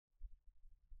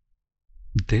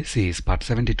This is part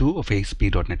 72 of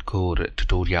ASP.NET Core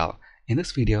tutorial. In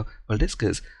this video, we'll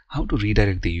discuss how to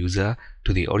redirect the user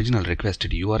to the original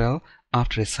requested URL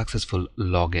after a successful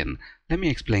login. Let me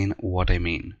explain what I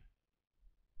mean.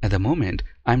 At the moment,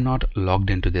 I'm not logged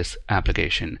into this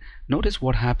application. Notice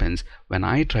what happens when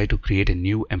I try to create a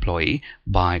new employee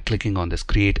by clicking on this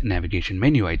Create Navigation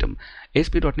menu item.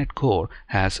 ASP.NET Core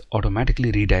has automatically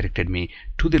redirected me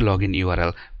to the login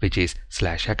URL, which is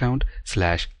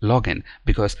 /account/login,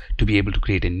 because to be able to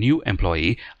create a new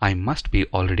employee, I must be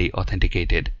already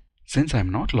authenticated. Since I'm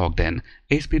not logged in,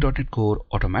 ASP.NET Core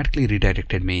automatically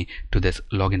redirected me to this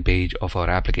login page of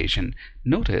our application.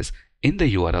 Notice in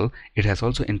the URL, it has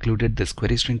also included this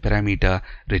query string parameter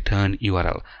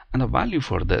ReturnUrl, and the value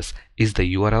for this is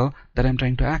the URL that I'm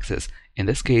trying to access. In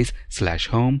this case,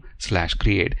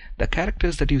 /home/create. The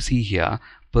characters that you see here,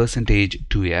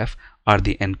 %2f, are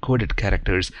the encoded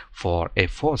characters for a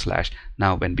 /.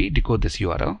 Now, when we decode this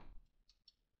URL,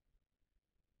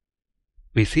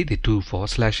 we see the two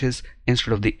 //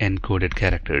 instead of the encoded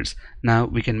characters. Now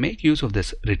we can make use of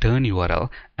this return URL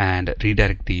and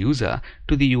redirect the user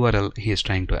to the URL he is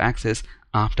trying to access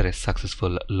after a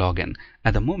successful login.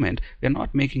 At the moment, we are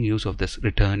not making use of this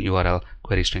return URL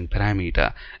query string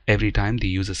parameter. Every time the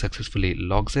user successfully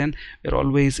logs in, we are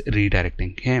always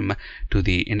redirecting him to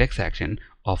the index action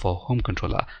of our home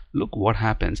controller. Look what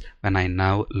happens when I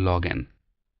now log in.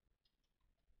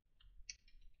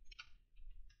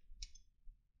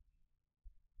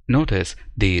 Notice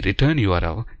the return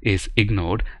URL is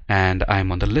ignored and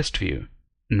I'm on the list view.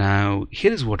 Now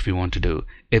here is what we want to do.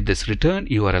 If this return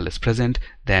URL is present,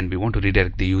 then we want to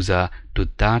redirect the user to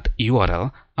that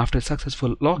URL after a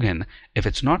successful login. If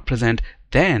it's not present,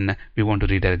 then we want to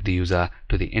redirect the user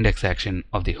to the index action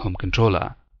of the home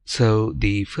controller. So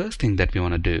the first thing that we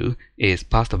want to do is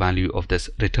pass the value of this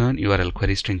return URL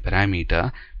query string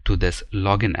parameter to this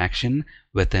login action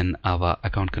within our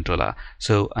account controller.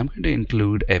 So I'm going to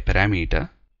include a parameter.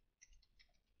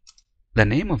 The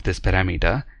name of this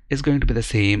parameter is going to be the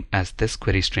same as this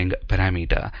query string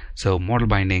parameter. So model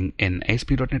binding in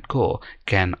ASP.NET Core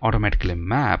can automatically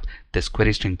map this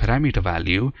query string parameter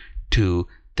value to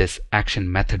this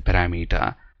action method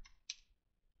parameter.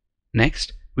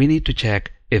 Next, we need to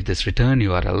check if this return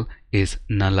URL is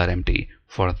null or empty.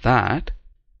 For that,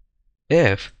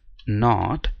 if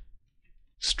not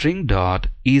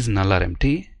string.is null or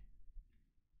empty.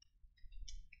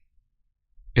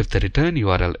 If the return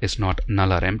URL is not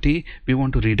null or empty, we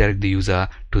want to redirect the user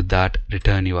to that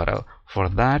return URL. For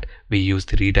that, we use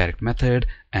the redirect method,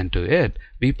 and to it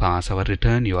we pass our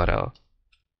return URL.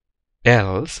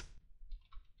 Else,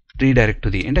 redirect to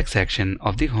the index section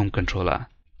of the home controller.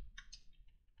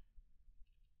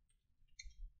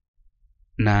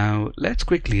 Now let's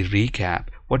quickly recap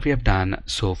what we have done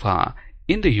so far.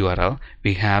 In the URL,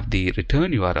 we have the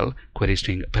return URL query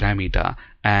string parameter,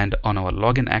 and on our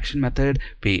login action method,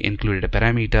 we included a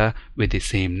parameter with the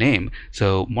same name.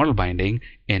 So model binding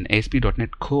in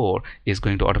ASP.NET Core is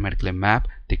going to automatically map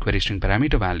the query string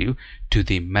parameter value to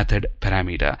the method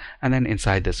parameter. And then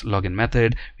inside this login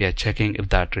method, we are checking if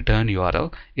that return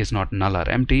URL is not null or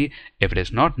empty. If it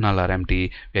is not null or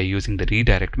empty, we are using the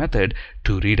redirect method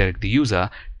to redirect the user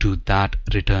to that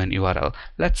return URL.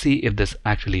 Let's see if this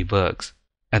actually works.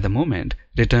 At the moment,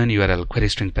 return URL query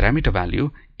string parameter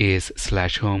value is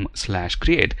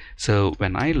 /home/create. So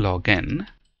when I log in,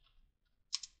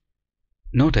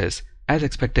 notice, as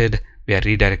expected, we are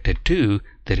redirected to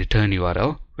the return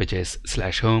URL, which is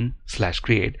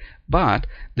 /home/create. But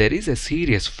there is a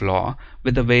serious flaw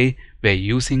with the way we are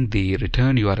using the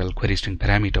return URL query string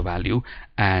parameter value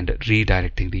and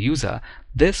redirecting the user.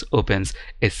 This opens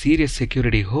a serious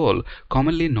security hole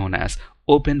commonly known as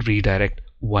open redirect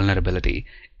vulnerability.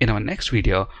 In our next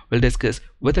video, we'll discuss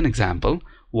with an example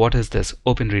what is this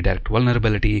open redirect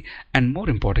vulnerability and more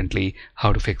importantly,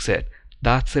 how to fix it.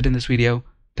 That's it in this video.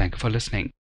 Thank you for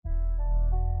listening.